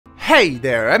Hey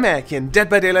there, I'm Aki, and Dead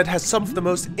by Daylight has some of the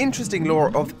most interesting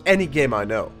lore of any game I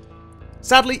know.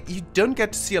 Sadly, you don't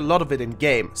get to see a lot of it in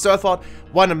game, so I thought,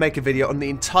 why not make a video on the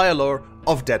entire lore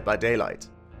of Dead by Daylight.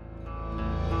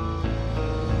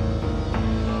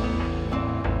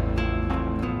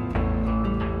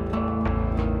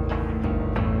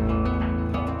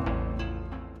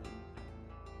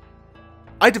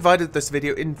 I divided this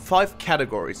video in 5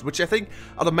 categories, which I think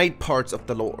are the main parts of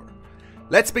the lore.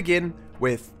 Let's begin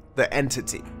with the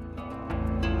entity.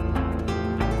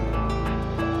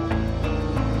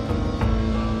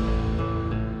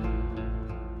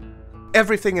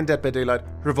 Everything in Dead by Daylight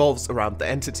revolves around the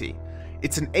entity.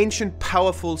 It's an ancient,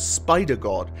 powerful spider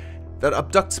god that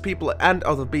abducts people and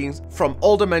other beings from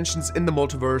all dimensions in the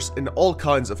multiverse in all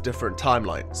kinds of different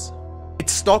timelines. It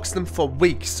stalks them for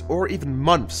weeks or even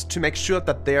months to make sure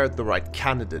that they're the right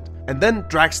candidate, and then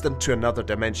drags them to another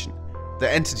dimension,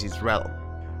 the entity's realm.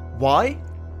 Why?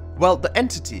 Well, the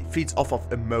entity feeds off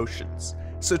of emotions,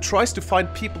 so it tries to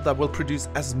find people that will produce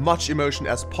as much emotion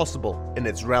as possible in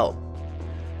its realm.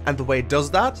 And the way it does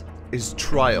that is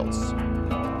trials.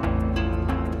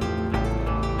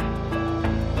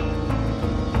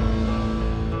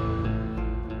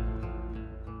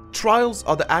 Trials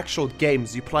are the actual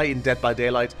games you play in Dead by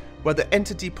Daylight, where the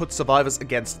entity puts survivors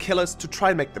against killers to try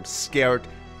and make them scared,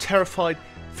 terrified,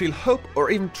 feel hope, or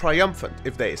even triumphant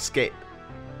if they escape.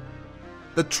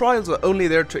 The trials are only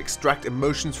there to extract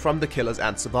emotions from the killers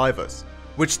and survivors,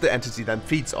 which the entity then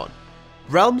feeds on.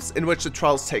 Realms in which the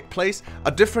trials take place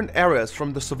are different areas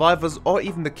from the survivors' or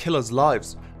even the killers'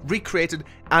 lives, recreated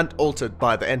and altered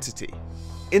by the entity.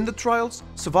 In the trials,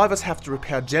 survivors have to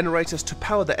repair generators to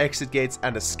power the exit gates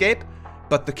and escape,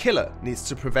 but the killer needs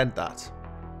to prevent that.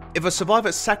 If a survivor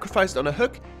is sacrificed on a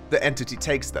hook, the entity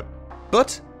takes them.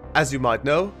 But, as you might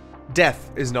know,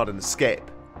 death is not an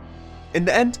escape. In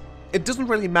the end, it doesn't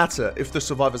really matter if the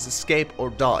survivors escape or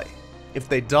die. If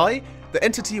they die, the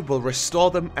entity will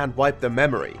restore them and wipe their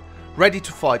memory, ready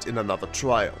to fight in another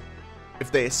trial.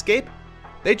 If they escape,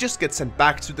 they just get sent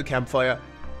back to the campfire,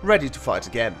 ready to fight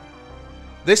again.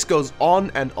 This goes on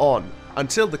and on,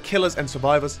 until the killers and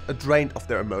survivors are drained of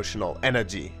their emotional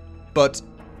energy. But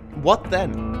what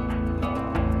then?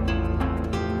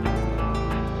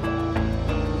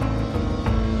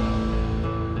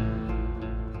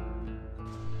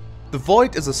 The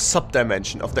Void is a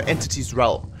sub-dimension of the entity's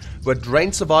realm, where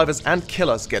drained survivors and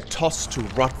killers get tossed to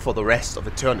rot for the rest of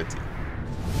eternity.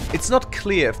 It's not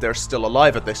clear if they're still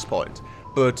alive at this point,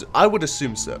 but I would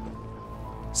assume so.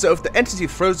 So if the entity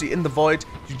throws you in the Void,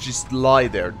 you just lie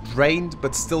there, drained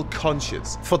but still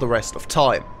conscious for the rest of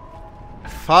time.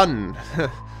 Fun!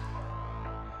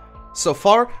 So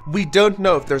far, we don't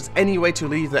know if there's any way to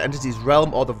leave the entity's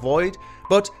realm or the Void,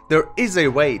 but there is a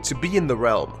way to be in the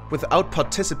realm without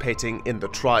participating in the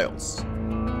trials.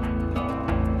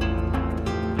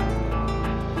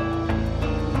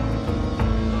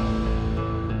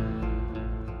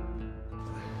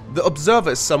 The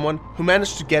Observer is someone who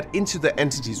managed to get into the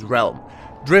entity's realm,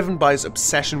 driven by his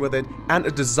obsession with it and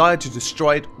a desire to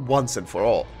destroy it once and for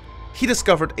all. He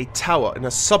discovered a tower in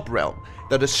a sub-realm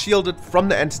that is shielded from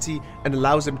the entity and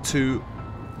allows him to,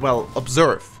 well,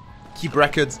 observe, keep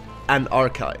records and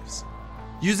archives.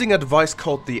 Using a device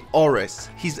called the Auris,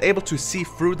 he's able to see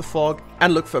through the fog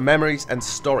and look for memories and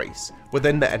stories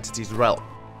within the entity's realm.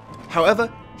 However,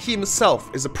 he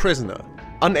himself is a prisoner,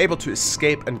 unable to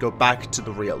escape and go back to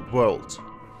the real world.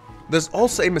 There's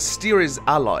also a mysterious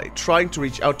ally trying to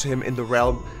reach out to him in the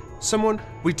realm, someone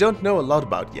we don't know a lot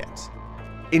about yet.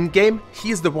 In-game,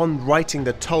 he is the one writing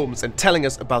the tomes and telling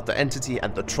us about the entity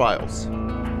and the trials.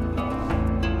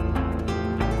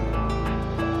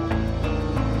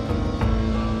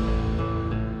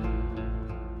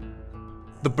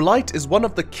 The Blight is one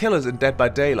of the killers in Dead by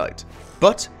Daylight,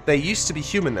 but they used to be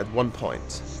human at one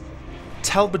point.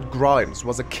 Talbot Grimes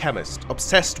was a chemist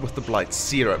obsessed with the Blight's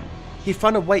serum. He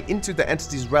found a way into the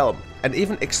entity's realm and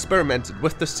even experimented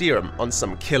with the serum on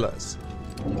some killers.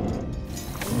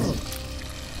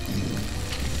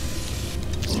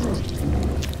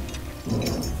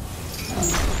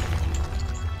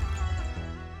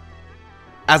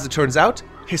 As it turns out,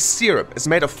 his serum is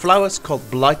made of flowers called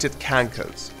blighted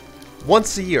cankers.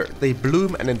 Once a year, they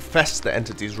bloom and infest the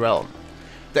entity's realm.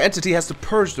 The entity has to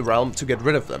purge the realm to get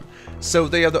rid of them, so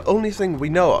they are the only thing we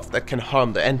know of that can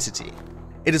harm the entity.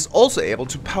 It is also able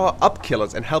to power up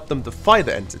killers and help them defy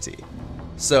the entity.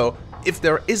 So, if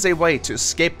there is a way to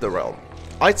escape the realm,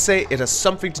 I'd say it has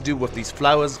something to do with these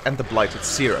flowers and the blighted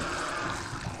serum.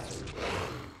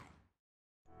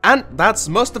 And that's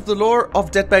most of the lore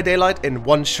of Dead by Daylight in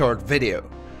one short video.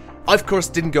 I of course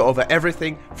didn't go over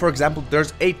everything. For example,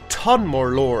 there's a ton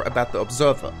more lore about the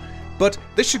Observer, but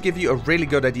this should give you a really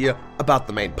good idea about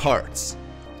the main parts.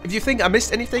 If you think I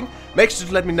missed anything, make sure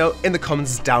to let me know in the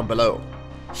comments down below.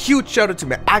 Huge shout out to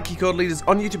my Aki code leaders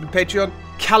on YouTube and Patreon: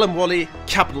 Callum Wally,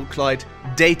 Capital Clyde,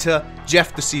 Data,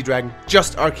 Jeff the Sea Dragon,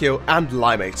 Just Archeo, and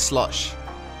Limeade Slush.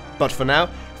 But for now,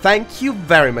 thank you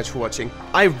very much for watching.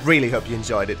 I really hope you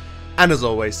enjoyed it, and as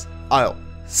always, I'll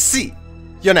see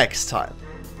you next time.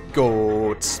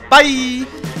 Goodbye!